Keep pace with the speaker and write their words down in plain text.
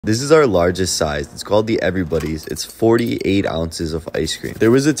This is our largest size. It's called the Everybody's. It's 48 ounces of ice cream.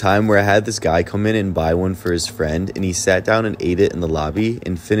 There was a time where I had this guy come in and buy one for his friend, and he sat down and ate it in the lobby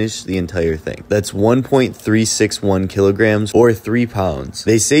and finished the entire thing. That's 1.361 kilograms or 3 pounds.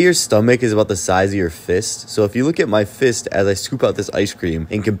 They say your stomach is about the size of your fist. So if you look at my fist as I scoop out this ice cream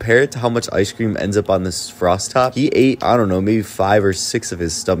and compare it to how much ice cream ends up on this frost top, he ate, I don't know, maybe 5 or 6 of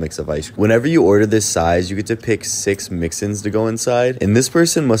his stomachs of ice cream. Whenever you order this size, you get to pick 6 mix-ins to go inside. And this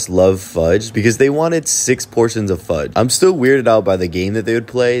person must love fudge because they wanted 6 portions of fudge. I'm still weirded out by the game that they would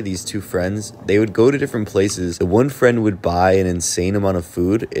play, these two friends. They would go to different places. The one friend would buy an insane amount of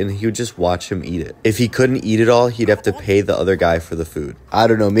food and he would just watch him eat it. If he couldn't eat it all, he'd have to pay the other guy for the food. I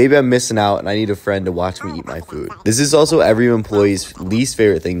don't know, maybe I'm missing out and I need a friend to watch me eat my food. This is also every employee's least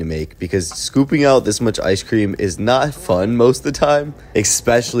favorite thing to make because scooping out this much ice cream is not fun most of the time,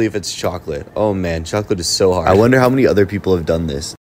 especially if it's chocolate. Oh man, chocolate is so hard. I wonder how many other people have done this.